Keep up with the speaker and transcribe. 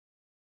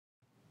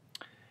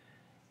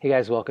Hey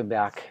guys, welcome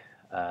back.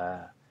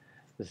 Uh,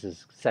 this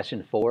is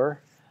session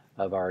 4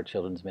 of our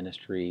children's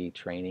ministry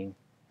training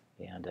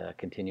and a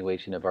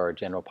continuation of our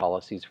general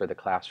policies for the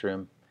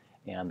classroom.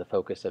 And the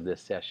focus of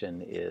this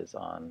session is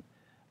on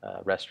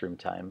restroom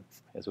time,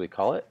 as we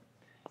call it.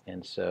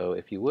 And so,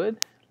 if you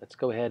would, let's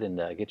go ahead and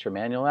get your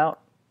manual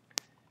out.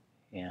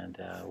 And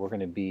we're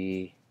going to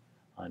be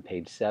on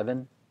page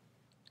 7.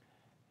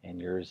 And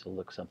yours will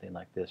look something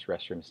like this.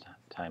 Restroom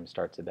time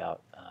starts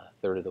about a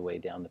third of the way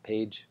down the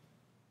page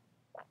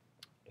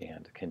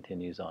and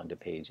continues on to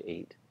page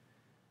 8.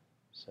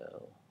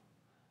 So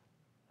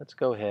let's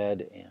go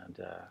ahead and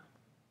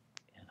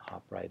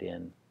hop right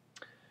in.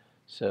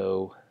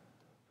 So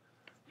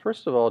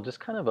first of all, just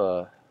kind of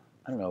a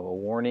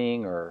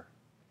warning, or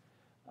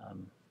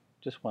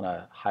just want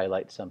to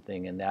highlight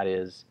something, and that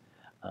is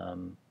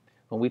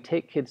when we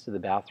take kids to the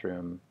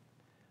bathroom,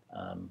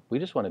 we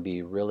just want to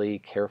be really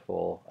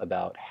careful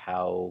about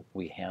how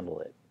we handle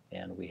it.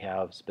 And we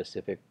have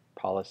specific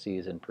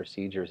policies and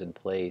procedures in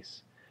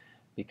place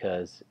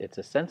because it's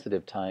a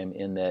sensitive time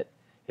in that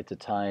it's a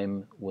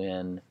time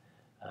when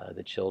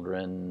the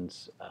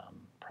children's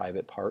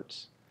private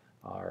parts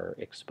are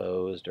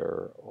exposed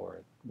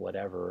or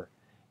whatever.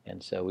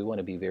 And so we want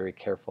to be very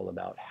careful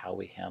about how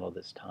we handle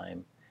this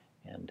time.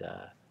 And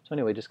so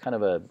anyway, just kind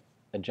of a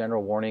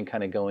general warning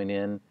kind of going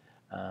in.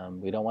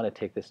 We don't want to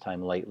take this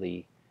time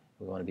lightly.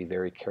 We want to be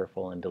very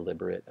careful and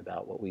deliberate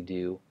about what we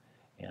do.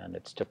 And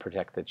it's to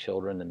protect the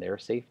children and their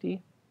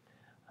safety.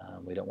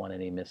 We don't want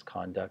any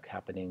misconduct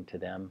happening to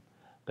them,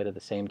 but at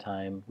the same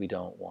time, we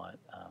don't want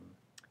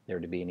there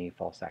to be any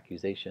false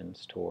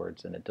accusations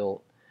towards an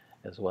adult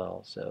as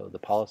well. So the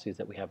policies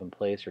that we have in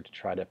place are to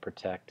try to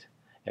protect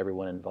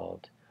everyone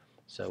involved.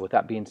 So with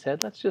that being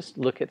said, let's just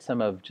look at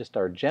some of just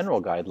our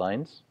general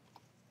guidelines.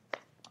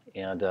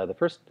 And the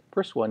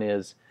first one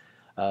is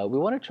we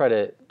want to try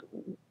to,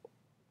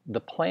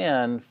 the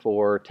plan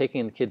for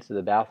taking the kids to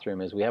the bathroom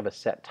is we have a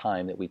set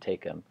time that we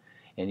take them.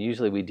 And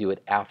usually we do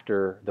it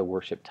after the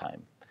worship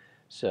time.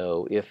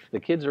 So if the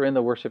kids are in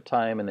the worship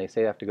time and they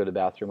say they have to go to the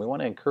bathroom, we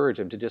want to encourage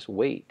them to just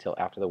wait till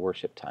after the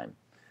worship time.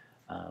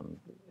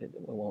 It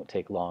won't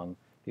take long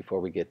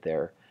before we get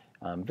there.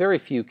 Very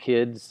few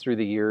kids through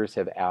the years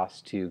have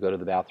asked to go to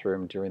the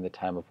bathroom during the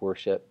time of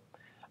worship.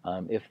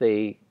 If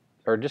they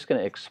are just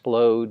going to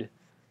explode,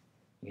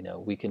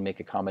 we can make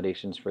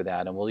accommodations for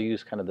that, and we'll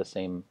use kind of the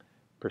same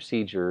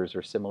procedures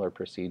or similar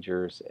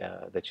procedures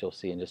that you'll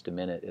see in just a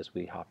minute as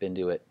we hop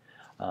into it.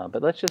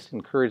 But let's just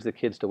encourage the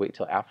kids to wait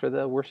till after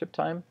the worship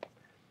time.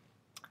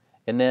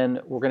 And then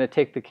we're going to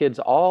take the kids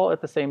all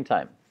at the same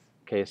time.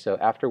 Okay, so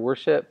after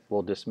worship,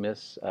 we'll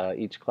dismiss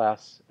each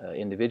class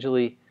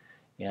individually,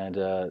 and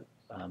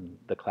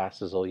the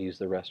classes will use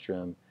the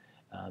restroom.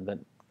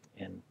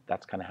 And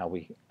that's kind of how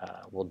we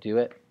will do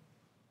it.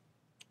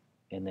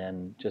 And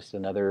then just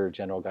another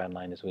general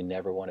guideline is we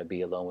never want to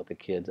be alone with the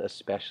kids,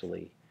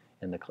 especially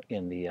in the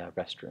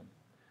restroom.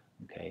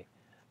 Okay.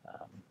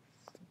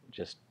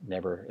 Just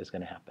never is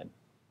going to happen.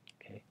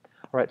 Okay.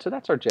 All right, so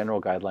that's our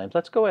general guidelines.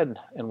 Let's go ahead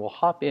and we'll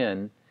hop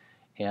in,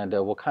 and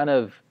we'll kind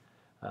of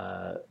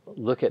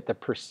look at the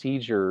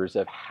procedures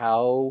of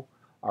how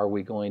are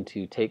we going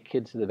to take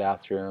kids to the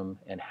bathroom,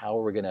 and how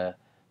are we going to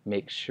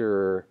make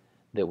sure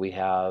that we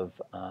have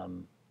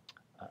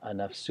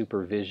enough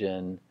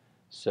supervision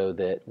so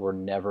that we're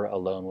never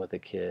alone with a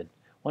kid.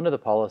 One of the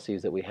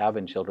policies that we have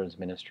in children's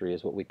ministry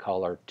is what we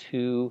call our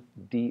 2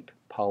 deep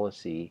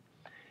policy.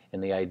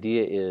 And the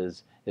idea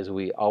is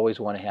we always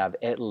want to have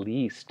at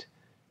least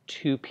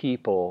 2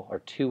 people or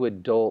 2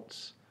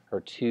 adults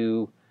or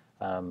 2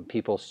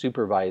 people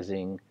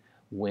supervising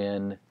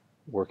when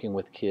working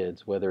with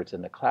kids, whether it's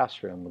in the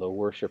classroom, the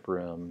worship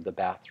room, the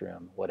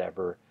bathroom,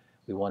 whatever.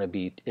 We want to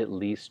be at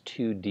least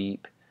 2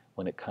 deep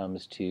when it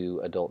comes to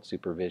adult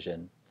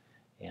supervision.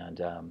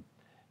 And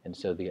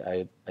so the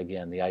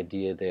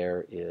idea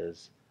there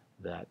is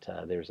that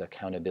there's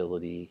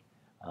accountability.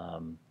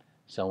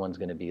 Someone's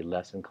going to be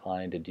less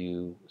inclined to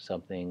do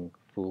something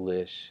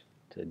foolish,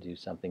 to do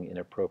something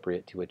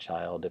inappropriate to a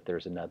child if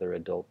there's another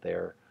adult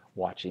there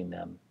watching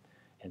them.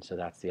 And so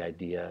that's the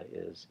idea,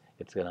 is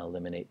it's going to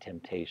eliminate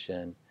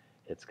temptation,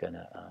 it's going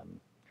to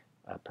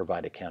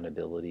provide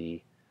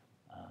accountability,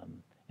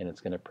 and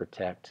it's going to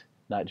protect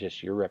not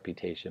just your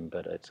reputation,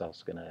 but it's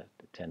also going to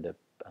tend to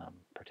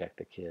protect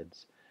the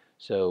kids.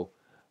 So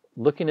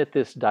looking at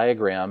this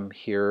diagram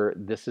here,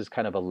 this is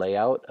kind of a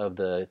layout of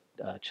the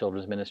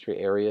children's ministry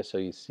area. So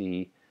you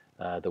see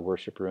the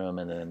worship room,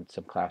 and then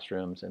some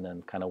classrooms, and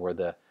then kind of where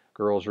the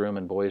girls' room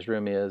and boys'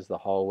 room is, the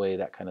hallway,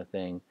 that kind of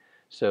thing.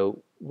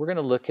 So we're going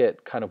to look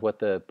at kind of what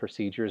the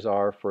procedures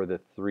are for the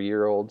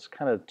 3-year-olds,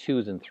 kind of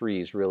 2s and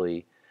 3s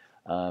really.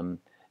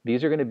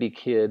 These are going to be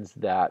kids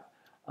that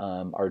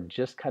are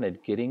just kind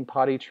of getting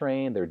potty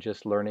trained. They're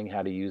just learning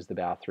how to use the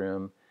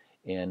bathroom.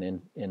 And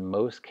in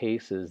most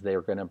cases,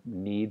 they're going to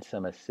need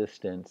some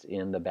assistance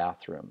in the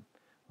bathroom.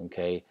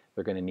 Okay,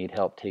 they're going to need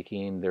help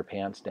taking their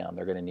pants down.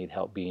 They're going to need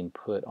help being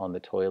put on the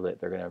toilet.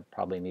 They're going to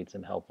probably need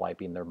some help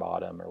wiping their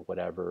bottom or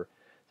whatever.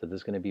 So this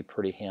is going to be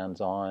pretty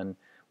hands-on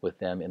with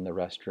them in the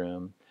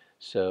restroom.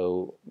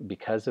 So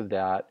because of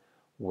that,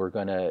 we're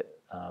going to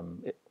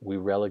we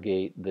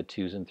relegate the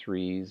twos and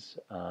threes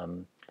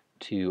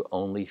to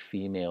only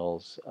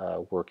females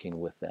working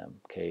with them.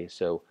 Okay,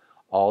 so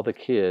all the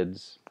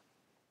kids,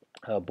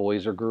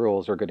 boys or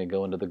girls, are going to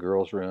go into the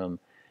girls' room,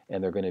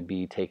 and they're going to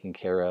be taken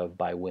care of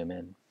by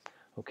women.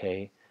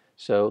 Okay,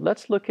 so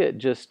let's look at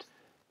just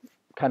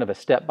kind of a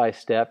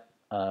step-by-step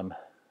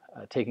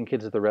taking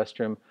kids to the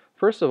restroom.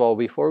 First of all,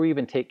 before we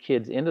even take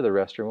kids into the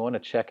restroom, we want to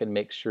check and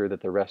make sure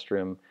that the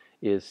restroom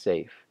is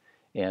safe.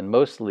 And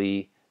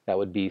mostly that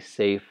would be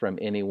safe from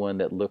anyone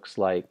that looks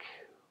like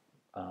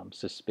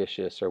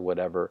suspicious or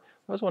whatever.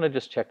 I always want to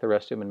just check the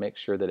restroom and make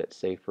sure that it's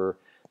safe for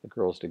the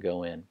girls to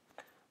go in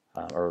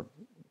or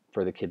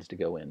for the kids to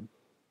go in.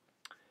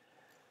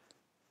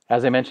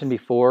 As I mentioned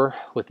before,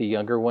 with the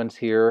younger ones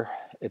here,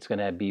 it's going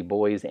to be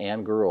boys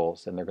and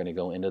girls, and they're going to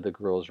go into the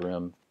girls'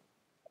 room,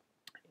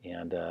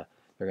 and they're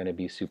going to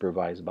be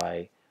supervised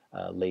by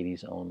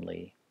ladies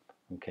only.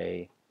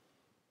 Okay.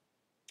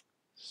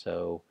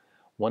 So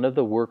one of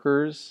the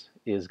workers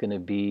is going to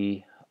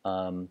be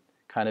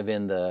kind of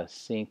in the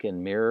sink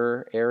and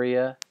mirror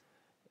area,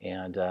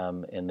 and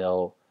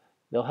they'll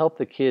help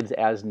the kids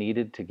as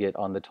needed to get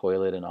on the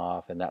toilet and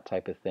off and that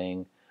type of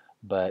thing.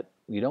 But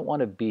you don't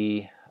want to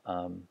be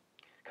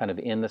kind of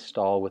in the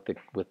stall with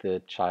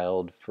the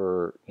child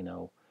for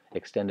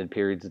extended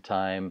periods of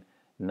time,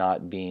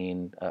 not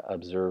being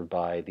observed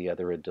by the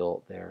other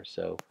adult there.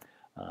 So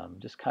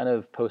just kind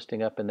of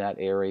posting up in that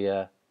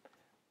area,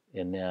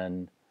 and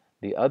then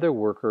the other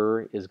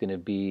worker is going to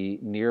be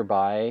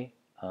nearby.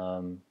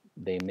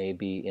 They may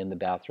be in the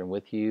bathroom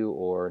with you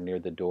or near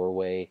the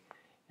doorway,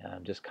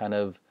 just kind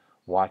of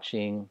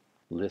watching,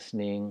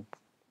 listening,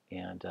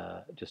 and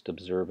just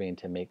observing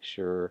to make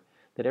sure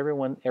that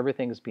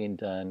everything's being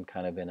done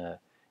kind of in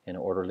an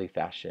orderly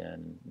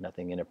fashion,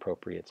 nothing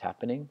inappropriate's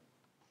happening.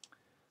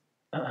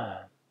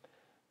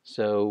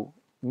 So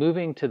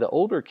moving to the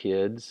older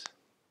kids,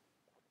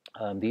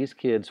 these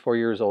kids 4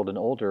 years old and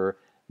older,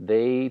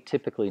 they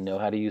typically know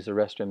how to use the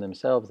restroom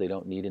themselves. They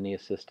don't need any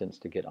assistance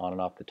to get on and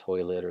off the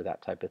toilet or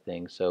that type of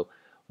thing. So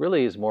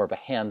really is more of a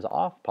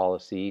hands-off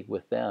policy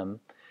with them.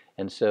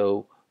 And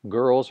so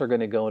girls are going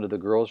to go into the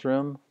girls'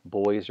 room,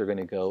 boys are going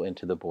to go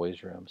into the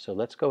boys' room. So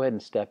let's go ahead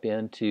and step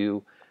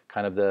into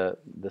kind of the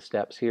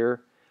steps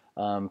here.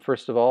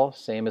 First of all,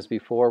 same as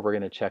before, we're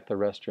going to check the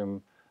restroom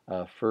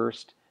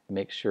first,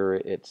 make sure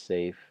it's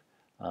safe.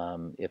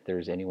 If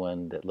there's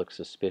anyone that looks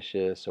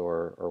suspicious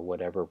or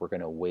whatever, we're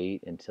going to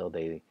wait until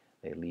they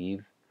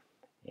leave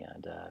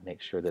and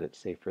make sure that it's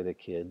safe for the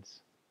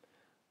kids.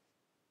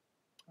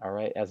 All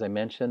right, as I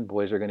mentioned,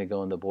 boys are going to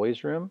go in the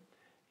boys' room,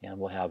 and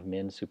we'll have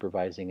men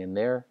supervising in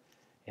there,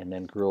 and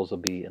then girls will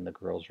be in the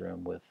girls'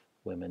 room with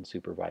women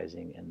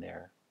supervising in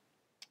there.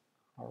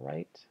 All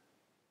right.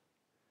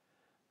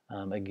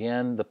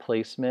 Again, the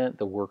placement,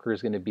 the worker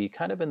is going to be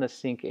kind of in the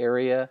sink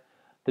area.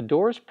 The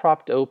door is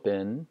propped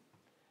open,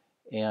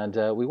 and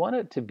we want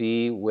it to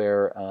be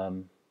where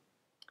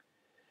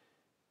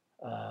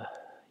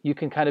you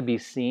can kind of be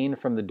seen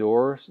from the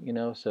door,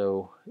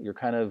 so you're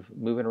kind of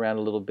moving around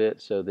a little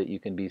bit so that you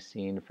can be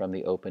seen from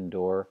the open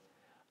door.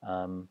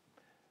 A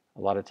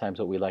lot of times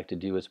what we like to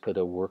do is put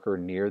a worker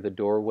near the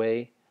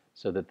doorway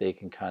so that they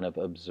can kind of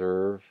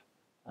observe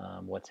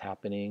what's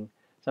happening.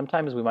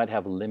 Sometimes we might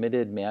have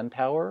limited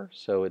manpower,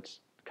 so it's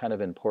kind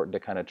of important to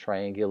kind of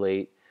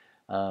triangulate.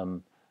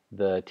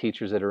 The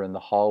teachers that are in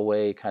the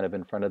hallway kind of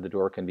in front of the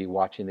door can be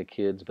watching the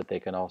kids, but they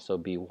can also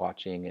be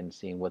watching and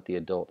seeing what the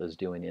adult is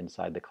doing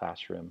inside the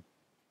classroom.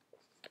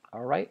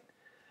 All right.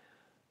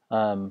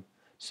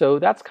 So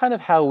that's kind of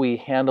how we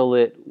handle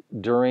it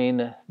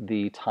during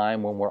the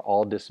time when we're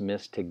all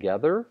dismissed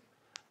together.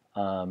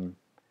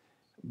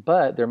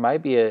 But there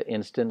might be an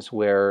instance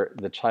where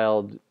the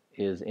child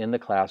is in the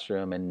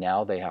classroom and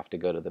now they have to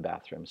go to the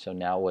bathroom. So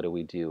now what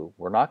do?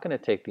 We're not going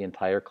to take the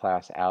entire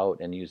class out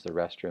and use the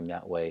restroom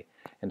that way.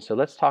 And so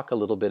let's talk a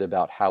little bit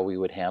about how we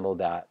would handle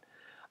that.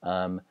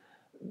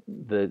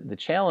 The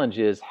challenge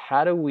is,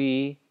 how do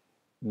we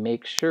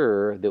make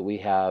sure that we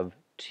have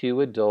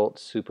two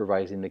adults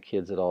supervising the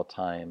kids at all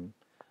time?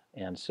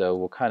 And so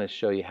we'll kind of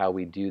show you how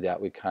we do that.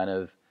 We kind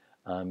of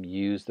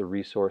use the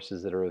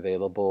resources that are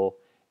available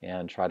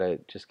and try to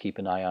just keep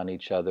an eye on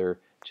each other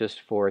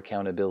just for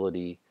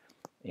accountability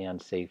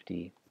and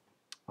safety.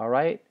 All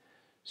right,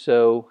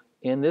 so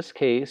in this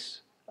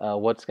case,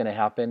 what's going to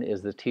happen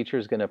is the teacher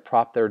is going to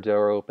prop their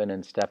door open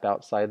and step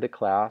outside the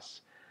class.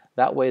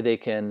 That way they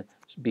can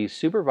be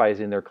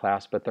supervising their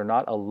class, but they're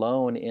not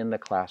alone in the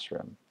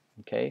classroom.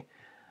 Okay.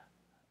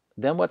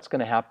 Then what's going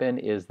to happen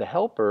is the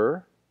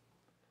helper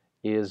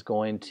is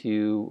going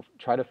to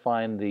try to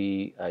find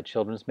the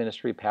children's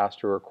ministry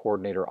pastor or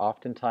coordinator.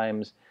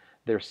 Oftentimes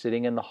they're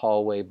sitting in the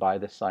hallway by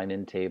the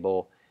sign-in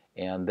table,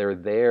 and they're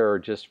there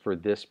just for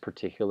this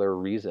particular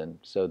reason,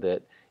 so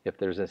that if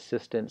there's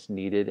assistance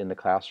needed in the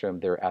classroom,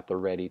 they're at the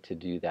ready to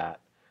do that.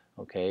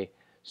 Okay,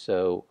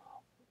 so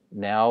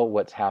now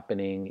what's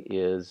happening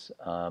is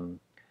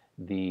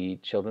the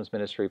children's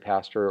ministry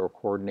pastor or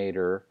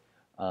coordinator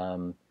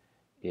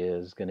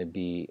is going to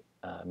be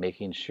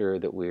making sure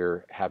that we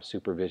have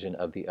supervision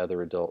of the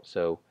other adult.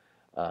 So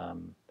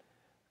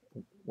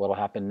what will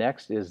happen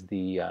next is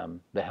the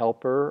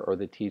helper or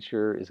the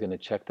teacher is going to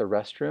check the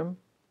restroom,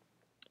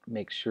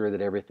 make sure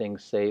that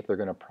everything's safe. They're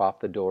going to prop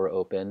the door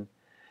open,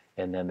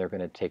 and then they're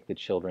going to take the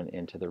children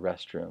into the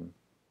restroom.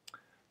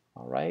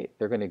 All right,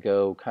 they're going to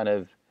go kind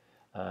of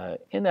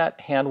in that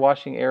hand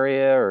washing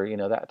area, or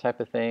that type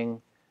of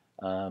thing.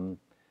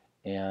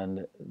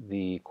 And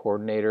the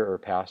coordinator or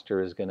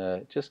pastor is going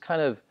to just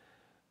kind of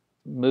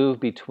move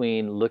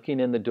between looking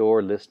in the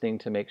door, listening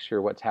to make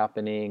sure what's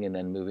happening, and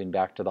then moving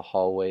back to the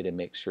hallway to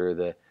make sure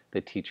the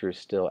teacher is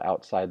still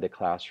outside the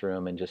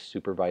classroom and just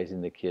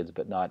supervising the kids,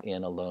 but not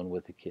in alone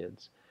with the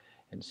kids.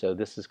 And so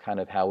this is kind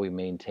of how we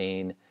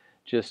maintain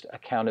just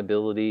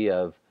accountability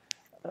of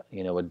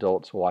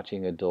adults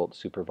watching adults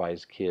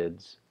supervise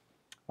kids.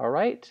 All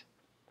right.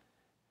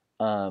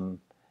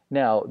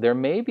 Now, there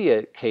may be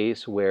a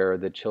case where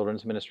the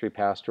children's ministry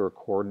pastor or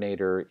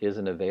coordinator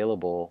isn't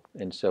available,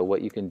 and so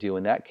what you can do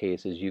in that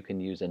case is you can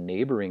use a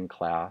neighboring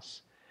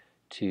class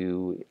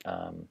to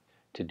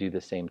do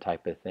the same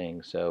type of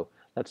thing. So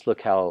let's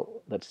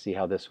see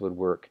how this would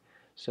work.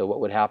 So what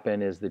would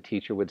happen is the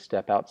teacher would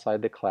step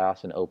outside the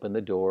class and open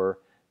the door.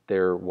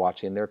 They're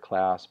watching their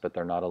class, but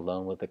they're not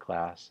alone with the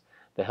class.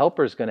 The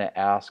helper is going to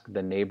ask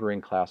the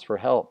neighboring class for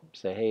help.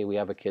 Say, hey, we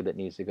have a kid that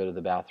needs to go to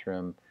the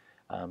bathroom.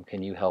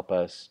 Can you help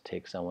us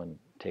take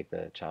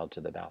the child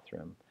to the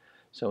bathroom?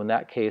 So in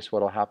that case,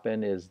 what will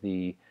happen is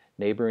the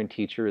neighboring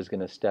teacher is going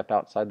to step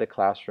outside the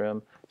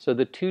classroom. So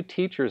the two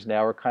teachers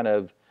now are kind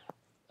of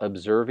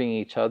observing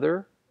each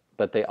other,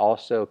 but they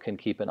also can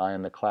keep an eye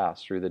on the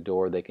class. Through the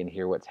door, they can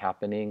hear what's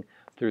happening.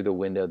 Through the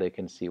window, they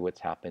can see what's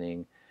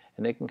happening.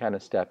 And they can kind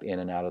of step in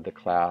and out of the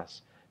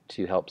class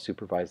to help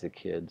supervise the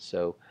kids.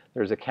 So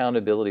there's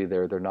accountability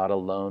there. They're not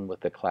alone with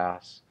the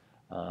class.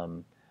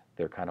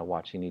 They're kind of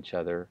watching each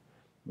other.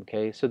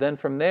 Okay, so then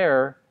from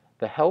there,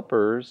 the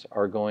helpers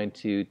are going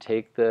to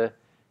take the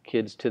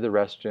kids to the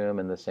restroom,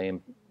 and the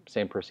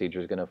same procedure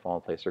is going to fall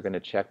in place. They're going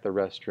to check the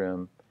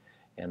restroom,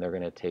 and they're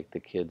going to take the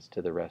kids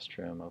to the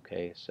restroom.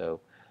 Okay,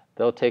 so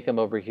they'll take them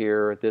over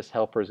here. This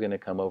helper is going to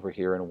come over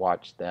here and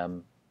watch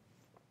them,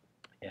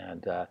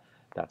 and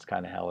that's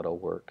kind of how it'll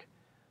work.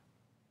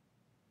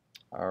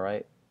 All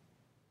right,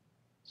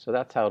 so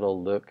that's how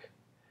it'll look.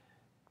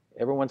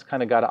 Everyone's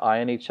kind of got an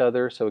eye on each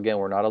other. So again,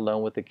 we're not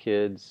alone with the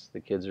kids. The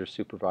kids are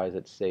supervised.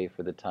 It's safe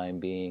for the time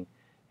being.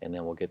 And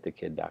then we'll get the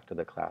kid back to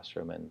the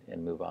classroom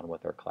and move on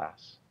with our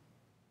class.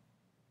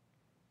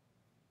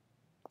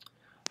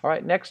 All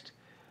right, next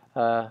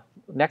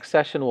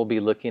session we'll be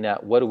looking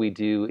at what do we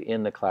do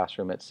in the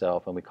classroom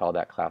itself, and we call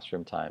that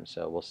classroom time.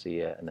 So we'll see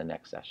you in the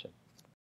next session.